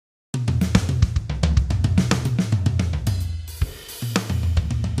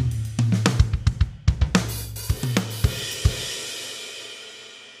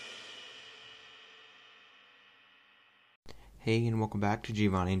Hey, and welcome back to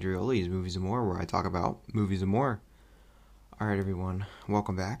Giovanni Andreoli's Movies and More, where I talk about movies and more. Alright, everyone,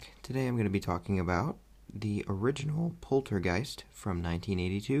 welcome back. Today I'm going to be talking about the original Poltergeist from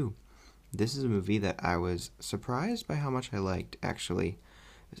 1982. This is a movie that I was surprised by how much I liked, actually.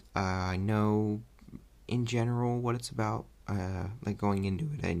 I know, in general, what it's about. Going into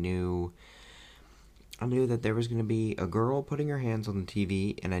it, I knew that there was going to be a girl putting her hands on the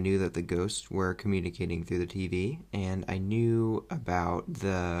TV, and I knew that the ghosts were communicating through the TV, and I knew about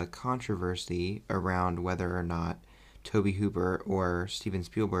the controversy around whether or not Tobe Hooper or Steven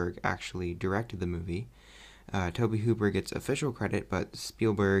Spielberg actually directed the movie. Tobe Hooper gets official credit, but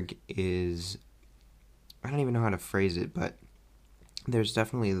Spielberg is... I don't even know how to phrase it, but there's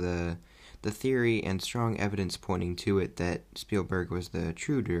definitely the theory and strong evidence pointing to it that Spielberg was the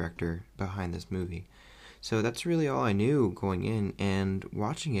true director behind this movie. So that's really all I knew going in, and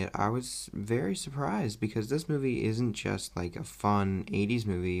watching it, I was very surprised because this movie isn't just like a fun 80s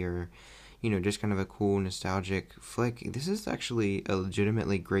movie or, just kind of a cool nostalgic flick. This is actually a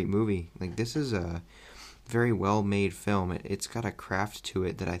legitimately great movie. Like, this is a very well made film. It's got a craft to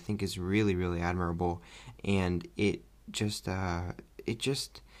it that I think is really, really admirable, and it just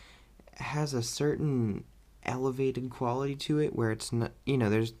has a certain elevated quality to it where it's not,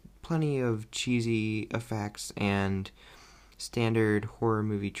 there's plenty of cheesy effects and standard horror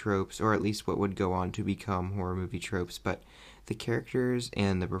movie tropes, or at least what would go on to become horror movie tropes, but the characters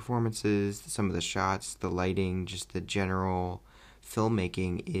and the performances, some of the shots, the lighting, just the general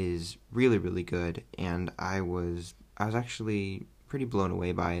filmmaking is really, really good, and I was actually pretty blown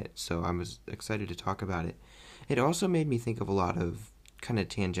away by it, so I was excited to talk about it. It also made me think of a lot of kind of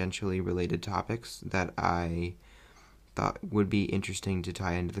tangentially related topics that I thought would be interesting to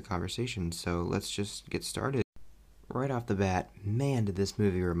tie into the conversation. So let's just get started. Right off the bat, man, did this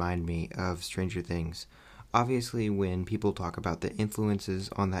movie remind me of Stranger Things. Obviously, when people talk about the influences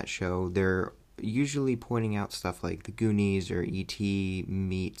on that show, they're usually pointing out stuff like The Goonies or E.T.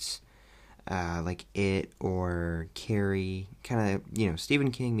 meets like It or Carrie. Kind of,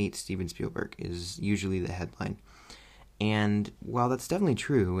 Stephen King meets Steven Spielberg is usually the headline. And while that's definitely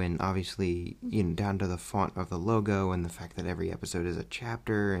true, and obviously, down to the font of the logo and the fact that every episode is a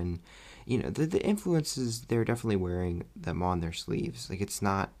chapter, and, the influences, they're definitely wearing them on their sleeves. Like, it's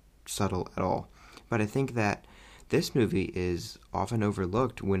not subtle at all. But I think that this movie is often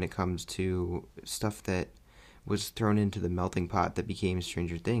overlooked when it comes to stuff that was thrown into the melting pot that became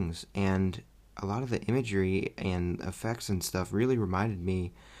Stranger Things. And a lot of the imagery and effects and stuff really reminded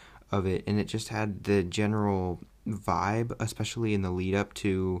me of it, and it just had the general vibe, especially in the lead up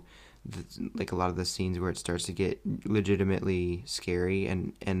to a lot of the scenes where it starts to get legitimately scary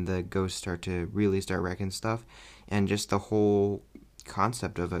and the ghosts start to really start wrecking stuff, and just the whole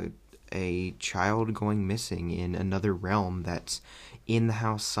concept of a child going missing in another realm that's in the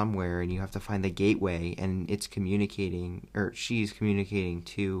house somewhere, and you have to find the gateway, and it's communicating, or she's communicating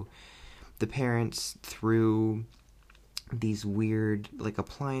to the parents through these weird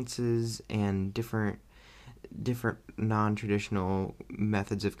appliances and different non-traditional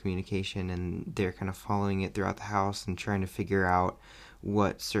methods of communication, and they're kind of following it throughout the house and trying to figure out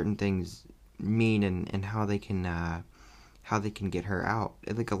what certain things mean and how they can get her out.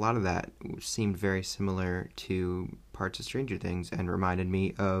 A lot of that seemed very similar to parts of Stranger Things and reminded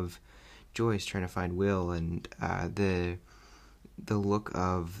me of Joyce trying to find Will, and the look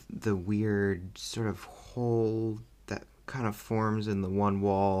of the weird sort of hole that kind of forms in the one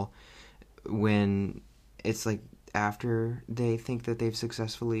wall when it's like after they think that they've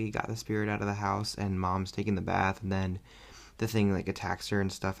successfully got the spirit out of the house and mom's taking the bath, and then the thing attacks her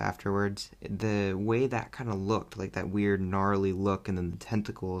and stuff afterwards. The way that kind of looked, like that weird gnarly look, and then the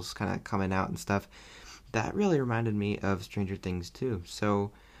tentacles kind of coming out and stuff, that really reminded me of Stranger Things too.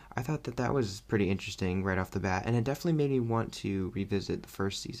 So I thought that was pretty interesting right off the bat, and it definitely made me want to revisit the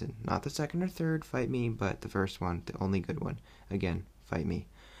first season. Not the second or third, Fight Me, but the first one, the only good one. Again, Fight Me.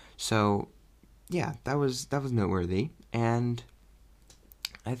 So yeah, that was noteworthy, and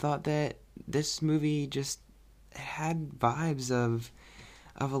I thought that this movie just had vibes of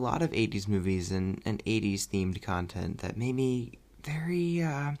a lot of 80s movies and 80s themed content that made me very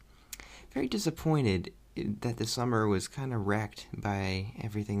very disappointed that the summer was kind of wrecked by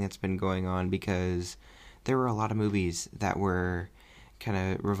everything that's been going on, because there were a lot of movies that were kind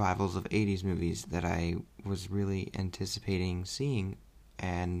of revivals of 80s movies that I was really anticipating seeing,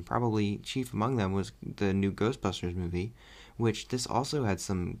 and probably chief among them was the new Ghostbusters movie, which this also had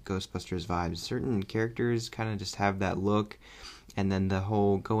some Ghostbusters vibes. Certain characters kind of just have that look, and then the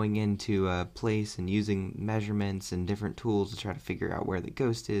whole going into a place and using measurements and different tools to try to figure out where the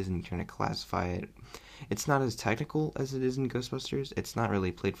ghost is and trying to classify it. It's not as technical as it is in Ghostbusters. It's not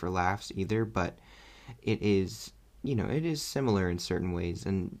really played for laughs either, but it is, it is similar in certain ways.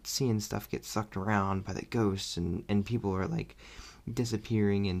 And seeing stuff get sucked around by the ghosts, and people are like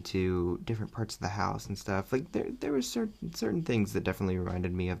disappearing into different parts of the house and stuff. Like there were certain things that definitely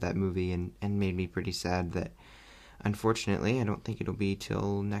reminded me of that movie, and made me pretty sad that unfortunately I don't think it'll be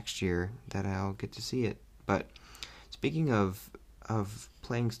till next year that I'll get to see it. But speaking of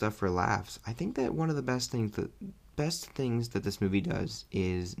playing stuff for laughs, I think that one of the best things that this movie does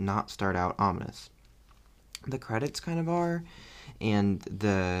is not start out ominous. The credits kind of are, and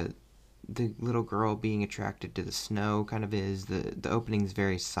the little girl being attracted to the snow kind of is. The opening's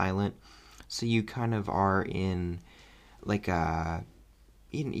very silent, so you kind of are in like a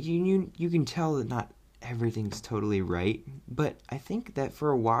you can tell that not everything's totally right, but I think that for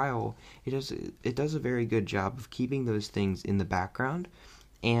a while it does a very good job of keeping those things in the background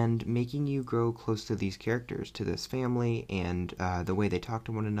and making you grow close to these characters, to this family, and the way they talk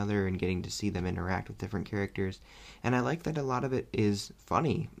to one another, and getting to see them interact with different characters. And I like that a lot of it is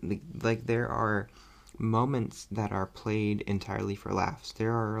funny. Like there are moments that are played entirely for laughs.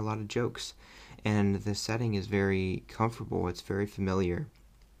 There are a lot of jokes, and the setting is very comfortable. It's very familiar.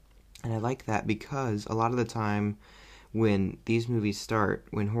 And I like that because a lot of the time when these movies start,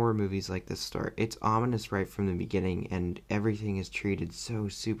 when horror movies like this start, it's ominous right from the beginning, and everything is treated so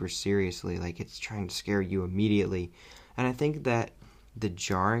super seriously, like it's trying to scare you immediately. And I think that the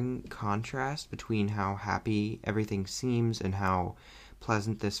jarring contrast between how happy everything seems and how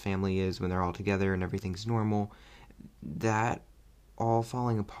pleasant this family is when they're all together and everything's normal, that all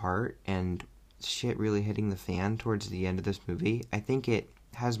falling apart and shit really hitting the fan towards the end of this movie, I think it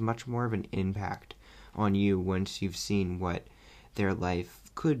has much more of an impact on you once you've seen what their life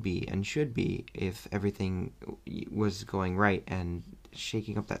could be and should be if everything was going right. And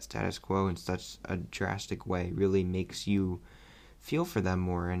shaking up that status quo in such a drastic way really makes you feel for them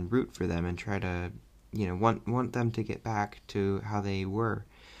more and root for them and try to, want them to get back to how they were.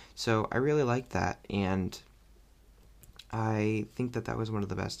 So I really like that, and I think that was one of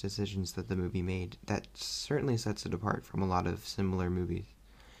the best decisions that the movie made. That certainly sets it apart from a lot of similar movies.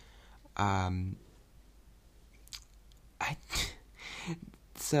 Um, I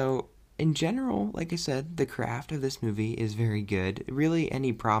so in general, like I said, the craft of this movie is very good. Really,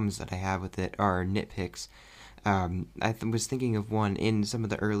 any problems that I have with it are nitpicks. Was thinking of one in some of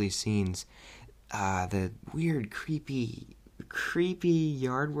the early scenes. The weird, creepy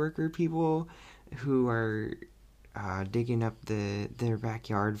yard worker people who are digging up their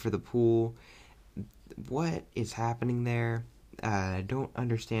backyard for the pool. What is happening there? I don't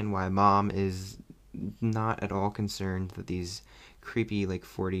understand why Mom is not at all concerned that these creepy, like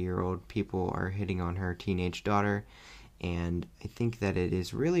 40-year-old people are hitting on her teenage daughter. And I think that it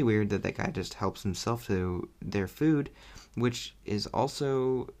is really weird that that guy just helps himself to their food, which is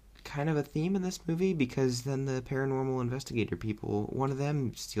also kind of a theme in this movie, because then the paranormal investigator people, one of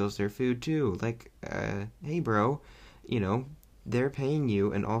them steals their food too. Like, hey bro, they're paying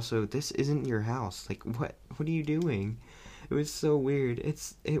you, and also this isn't your house. Like, what are you doing? It was so weird.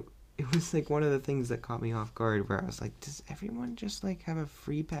 It was like one of the things that caught me off guard, where I was like, does everyone just like have a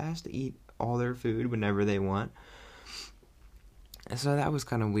free pass to eat all their food whenever they want? So that was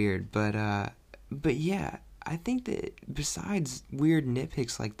kind of weird, but yeah, I think that besides weird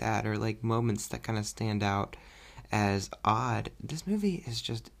nitpicks like that, or like moments that kind of stand out as odd, this movie is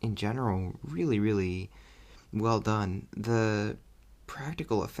just in general really, really well done. The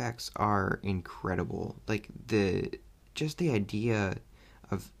practical effects are incredible. Like the idea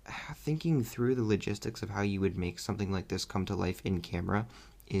of thinking through the logistics of how you would make something like this come to life in camera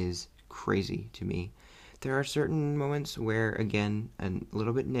is crazy to me. There are certain moments where, again, a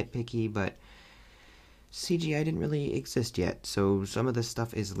little bit nitpicky, but CGI didn't really exist yet, so some of this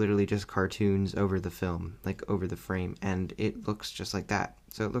stuff is literally just cartoons over the film, like over the frame, and it looks just like that.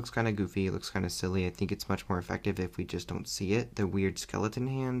 So it looks kind of goofy, it looks kind of silly. I think it's much more effective if we just don't see it. The weird skeleton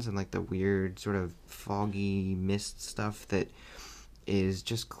hands and like the weird sort of foggy mist stuff that is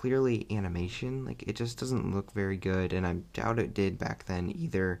just clearly animation. Like, it just doesn't look very good, and I doubt it did back then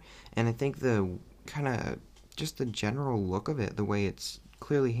either. And I think kind of just the general look of it, the way it's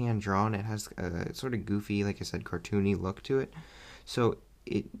clearly hand drawn, it has a sort of goofy, like I said, cartoony look to it. So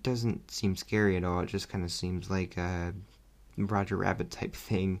it doesn't seem scary at all. It just kind of seems like a Roger Rabbit type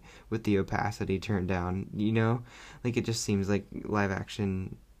thing with the opacity turned down, Like, it just seems like live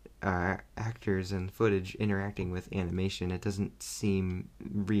action actors and footage interacting with animation. It doesn't seem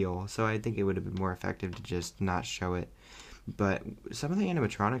real, so I think it would have been more effective to just not show it. But some of the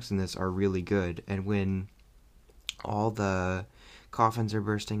animatronics in this are really good, and when all the coffins are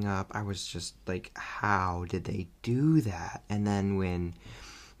bursting up. I was just like, how did they do that? And then when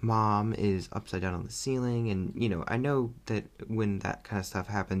mom is upside down on the ceiling, and I know that when that kind of stuff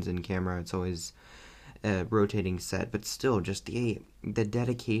happens in camera, it's always a rotating set, but still, just the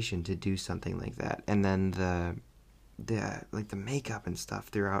dedication to do something like that, and then the makeup and stuff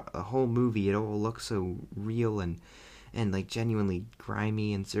throughout a whole movie, it all looks so real and like genuinely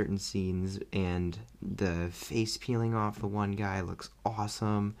grimy in certain scenes, and the face peeling off the one guy looks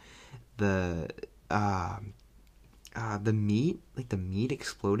awesome. The the meat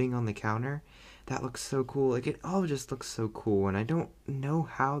exploding on the counter, that looks so cool. Like, it all just looks so cool, and I don't know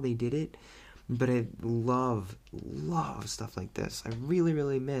how they did it, but I love stuff like this. I really,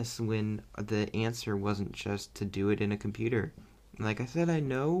 really miss when the answer wasn't just to do it in a computer. Like I said, I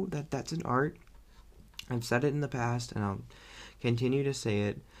know that that's an art. I've said it in the past, and I'll continue to say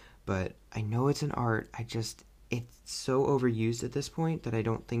it, but I know it's an art. It's so overused at this point that I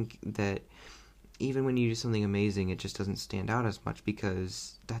don't think that even when you do something amazing, it just doesn't stand out as much,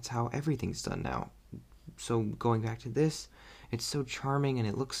 because that's how everything's done now. So going back to this, it's so charming and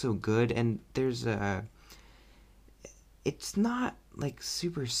it looks so good, and it's not like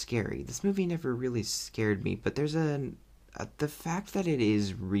super scary. This movie never really scared me, but there's the fact that it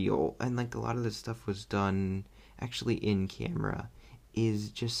is real, and like a lot of this stuff was done actually in camera, is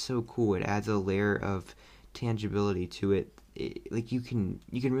just so cool. It adds a layer of tangibility to it. Like, you can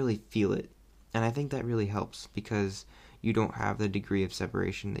really feel it, and I think that really helps, because you don't have the degree of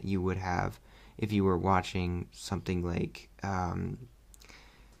separation that you would have if you were watching something like, I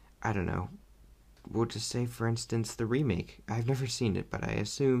don't know, we'll just say, for instance, the remake. I've never seen it, but I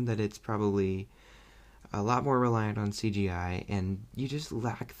assume that it's probably a lot more reliant on CGI, and you just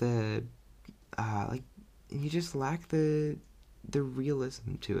lack the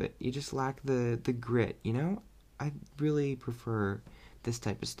realism to it. You just lack the grit, I really prefer this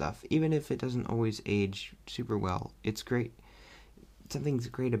type of stuff, even if it doesn't always age super well. It's great. Something's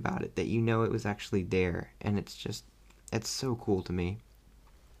great about it, that it was actually there, and it's so cool to me.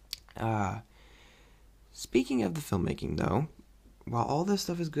 Speaking of the filmmaking, though, while all this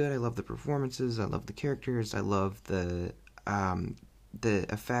stuff is good, I love the performances, I love the characters, I love the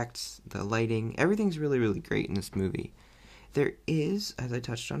effects, the lighting. Everything's really, really great in this movie. There is, as I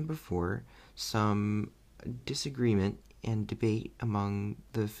touched on before, some disagreement and debate among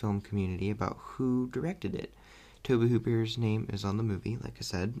the film community about who directed it. Tobe Hooper's name is on the movie, like I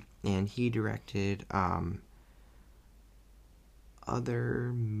said, and he directed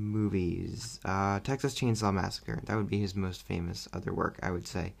other movies. Texas Chainsaw Massacre, that would be his most famous other work, I would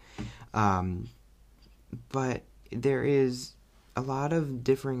say. But there is a lot of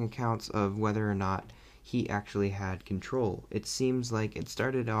differing accounts of whether or not he actually had control. It seems like it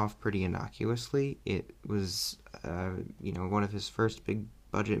started off pretty innocuously. It was, one of his first big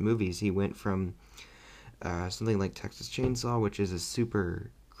budget movies. He went from something like Texas Chainsaw, which is a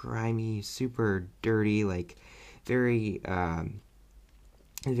super grimy, super dirty, like very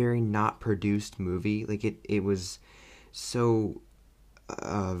not produced movie. Like, it was so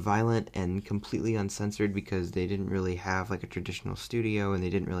violent and completely uncensored, because they didn't really have like a traditional studio, and they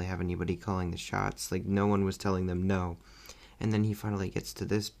didn't really have anybody calling the shots. Like, no one was telling them no. And then he finally gets to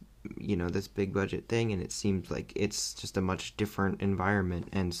this this big budget thing, and it seems like it's just a much different environment.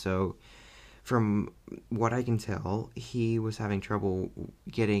 And so, from what I can tell, he was having trouble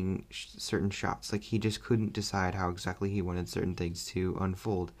getting certain shots. Like, he just couldn't decide how exactly he wanted certain things to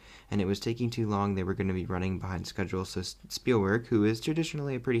unfold, and it was taking too long. They were going to be running behind schedule. So Spielberg, who is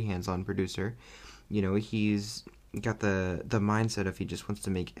traditionally a pretty hands-on producer, he's got the mindset of he just wants to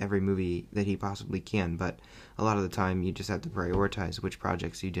make every movie that he possibly can, but a lot of the time you just have to prioritize which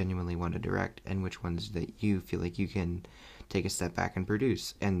projects you genuinely want to direct and which ones that you feel like you can take a step back and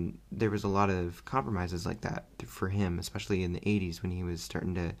produce. And there was a lot of compromises like that for him, especially in the 80s, when he was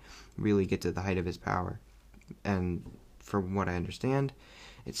starting to really get to the height of his power. And from what I understand,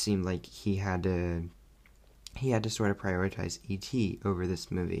 it seemed like he had to sort of prioritize E.T. over this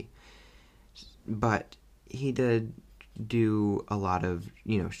movie. But he did do a lot of,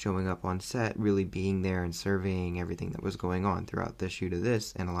 showing up on set, really being there and surveying everything that was going on throughout the shoot of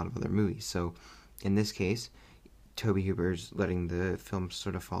this and a lot of other movies. So in this case, Tobe Hooper's letting the film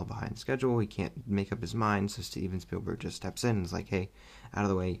sort of fall behind schedule. He can't make up his mind, so Steven Spielberg just steps in and is like, hey, out of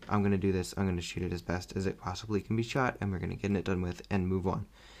the way, I'm going to do this, I'm going to shoot it as best as it possibly can be shot, and we're going to get it done with and move on.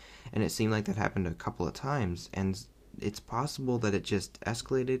 And it seemed like that happened a couple of times, and it's possible that it just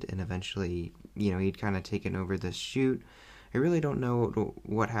escalated, and eventually, he'd kind of taken over this shoot. I really don't know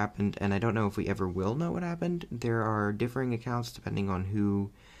what happened, and I don't know if we ever will know what happened. There are differing accounts depending on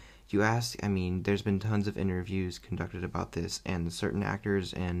who you ask, I mean, there's been tons of interviews conducted about this, and certain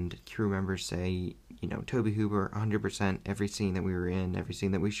actors and crew members say, Tobe Hooper, 100%, every scene that we were in, every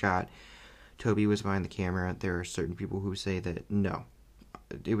scene that we shot, Tobe was behind the camera. There are certain people who say that no,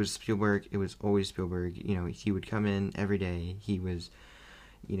 it was Spielberg, it was always Spielberg. He would come in every day. He was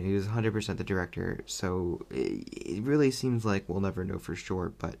 100% the director. So it really seems like we'll never know for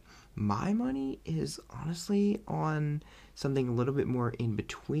sure. But my money is honestly on something a little bit more in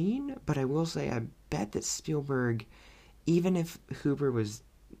between. But I will say, I bet that Spielberg, even if Hooper was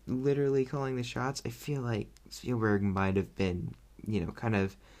literally calling the shots, I feel like Spielberg might have been, kind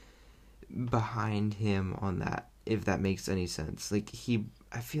of behind him on that, if that makes any sense. Like,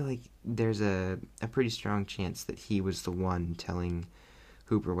 I feel like there's a pretty strong chance that he was the one telling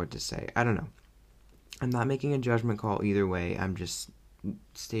Hooper what to say. I don't know. I'm not making a judgment call either way. I'm just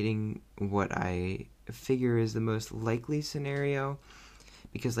stating what I figure is the most likely scenario,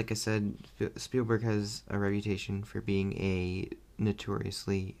 because like I said, Spielberg has a reputation for being a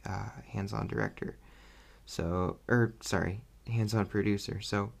notoriously hands-on director. Hands-on producer.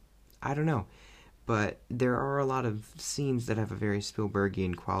 So I don't know. But there are a lot of scenes that have a very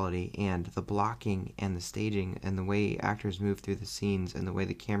Spielbergian quality, and the blocking and the staging and the way actors move through the scenes and the way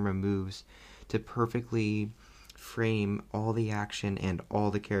the camera moves to perfectly frame all the action and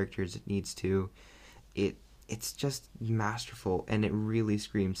all the characters it needs to, it's just masterful, and it really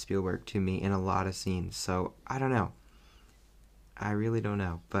screams Spielberg to me in a lot of scenes. So I don't know. I really don't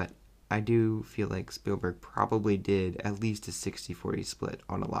know, but I do feel like Spielberg probably did at least a 60-40 split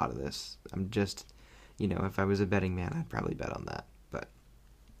on a lot of this. I'm just, if I was a betting man, I'd probably bet on that. But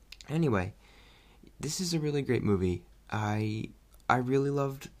anyway, this is a really great movie. I really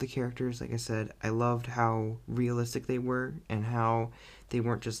loved the characters, like I said. I loved how realistic they were, and how they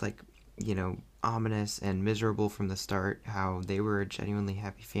weren't just like, ominous and miserable from the start. How they were a genuinely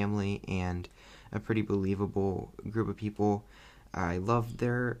happy family and a pretty believable group of people. I love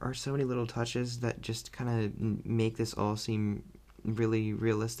there are so many little touches that just kind of make this all seem really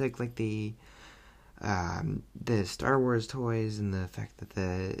realistic, like the Star Wars toys, and the fact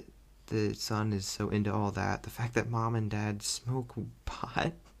that the son is so into all that, the fact that mom and dad smoke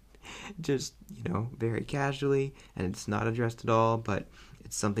pot just, very casually, and it's not addressed at all, but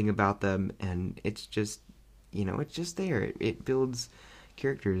it's something about them, and it's just, it's just there. It builds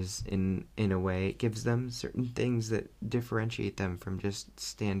characters in a way. It gives them certain things that differentiate them from just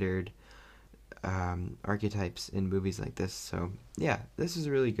standard archetypes in movies like this. So yeah, this is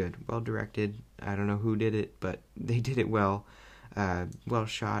really good, well directed. I don't know who did it, but they did it well. Well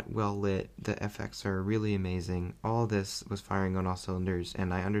shot, well lit. The FX are really amazing. All this was firing on all cylinders,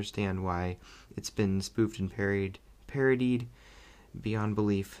 and I understand why it's been spoofed and parodied beyond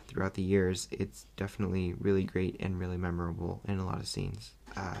belief throughout the years. It's definitely really great and really memorable in a lot of scenes.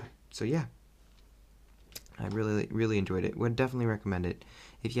 So yeah, I really, really enjoyed it. Would definitely recommend it.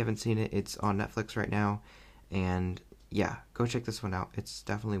 If you haven't seen it, it's on Netflix right now, and yeah, go check this one out. It's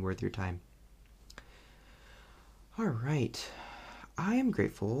definitely worth your time. Alright, I am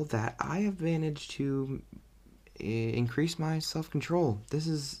grateful that I have managed to increase my self-control. This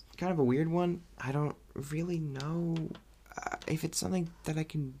is kind of a weird one. I don't really know if it's something that I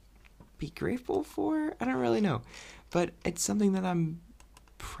can be grateful for. I don't really know, but it's something that I'm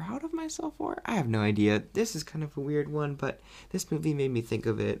proud of myself for. I have no idea. This is kind of a weird one, but this movie made me think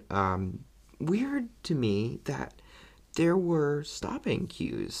of it. Weird to me that there were stopping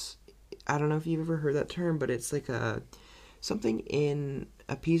cues. I don't know if you've ever heard that term, but it's like something in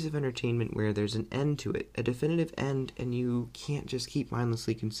a piece of entertainment where there's an end to it, a definitive end, and you can't just keep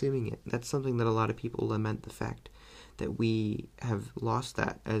mindlessly consuming it. That's something that a lot of people lament, the fact that we have lost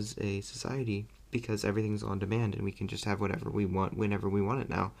that as a society, because everything's on demand and we can just have whatever we want whenever we want it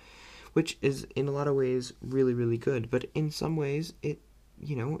now, which is in a lot of ways really, really good. But in some ways, it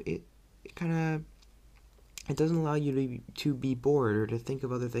kind of, it doesn't allow you to be bored or to think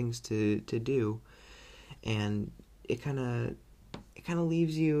of other things to do, and it kind of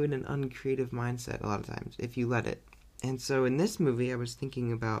leaves you in an uncreative mindset a lot of times if you let it. And so in this movie, I was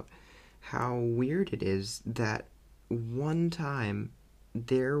thinking about how weird it is that one time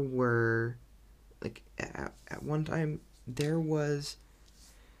there were, like, at one time there was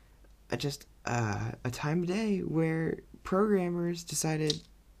just a time of day where programmers decided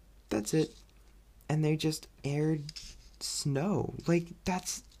that's it, and they just aired Snow. Like,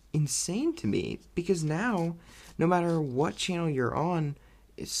 that's insane to me, because now no matter what channel you're on,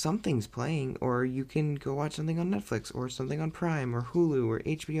 something's playing, or you can go watch something on Netflix or something on Prime or Hulu or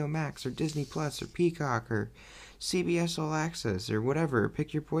HBO Max or Disney Plus or Peacock or CBS All Access or whatever.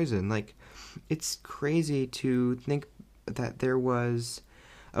 Pick your poison. Like, it's crazy to think that there was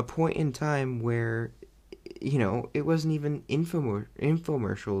a point in time where, it wasn't even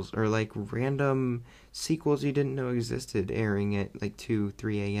infomercials or like random sequels you didn't know existed airing at like 2,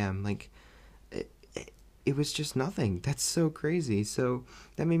 3 a.m. Like, it was just nothing. That's so crazy. So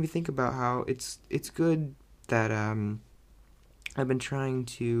that made me think about how it's good that I've been trying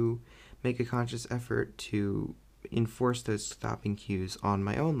to make a conscious effort to enforce those stopping cues on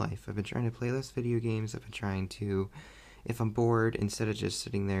my own life. I've been trying to play less video games. I've been trying to, if I'm bored, instead of just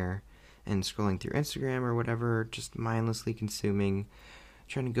sitting there and scrolling through Instagram or whatever, just mindlessly consuming,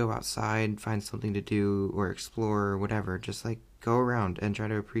 trying to go outside, find something to do or explore or whatever, just like go around and try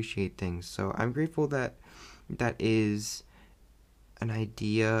to appreciate things. So I'm grateful that that is an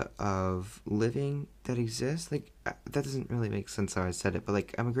idea of living that exists. Like, that doesn't really make sense how I said it, but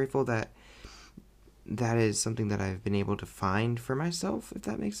like, I'm grateful that that is something that I've been able to find for myself, if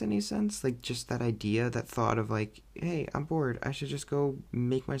that makes any sense. Like, just that idea, that thought of like, hey, I'm bored, I should just go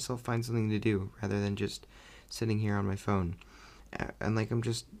make myself find something to do rather than just sitting here on my phone. And like, I'm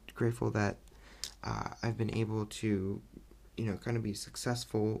just grateful that I've been able to, kind of be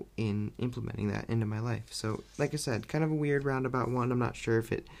successful in implementing that into my life. So, like I said, kind of a weird roundabout one. I'm not sure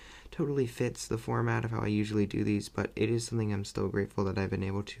if it totally fits the format of how I usually do these, but it is something I'm still grateful that I've been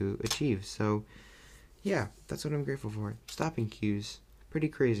able to achieve. So, yeah, that's what I'm grateful for. Stopping cues. Pretty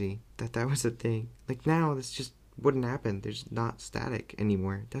crazy that was a thing. Like, now, this just wouldn't happen. There's not static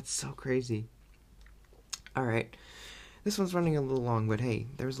anymore. That's so crazy. Alright. This one's running a little long, but hey,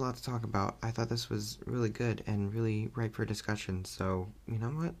 there was a lot to talk about. I thought this was really good and really ripe for discussion, so, you know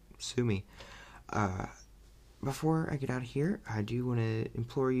what? Sue me. Before I get out of here, I do want to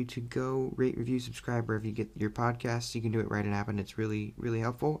implore you to go rate, review, subscribe wherever you get your podcasts. You can do it right in app, and it's really, really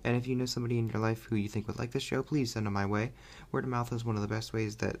helpful. And if you know somebody in your life who you think would like this show, please send them my way. Word of mouth is one of the best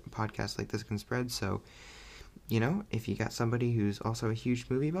ways that podcasts like this can spread, so, if you got somebody who's also a huge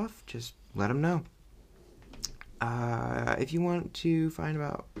movie buff, just let them know. If you want to find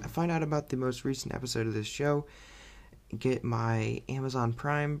out about the most recent episode of this show, get my Amazon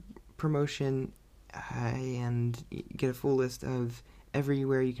Prime promotion and get a full list of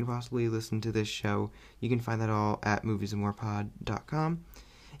everywhere you can possibly listen to this show. You can find that all at moviesandmorepod.com,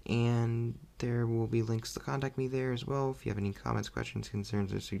 and there will be links to contact me there as well. If you have any comments, questions,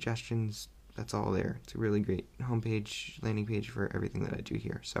 concerns, or suggestions, that's all there. It's a really great homepage, landing page for everything that I do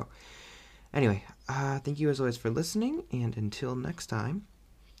here. So anyway, thank you as always for listening, and until next time,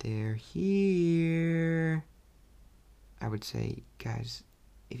 they're here. I would say, guys,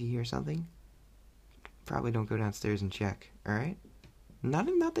 if you hear something, probably don't go downstairs and check, alright?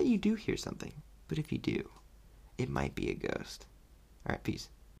 Not that you do hear something, but if you do, it might be a ghost. Alright, peace.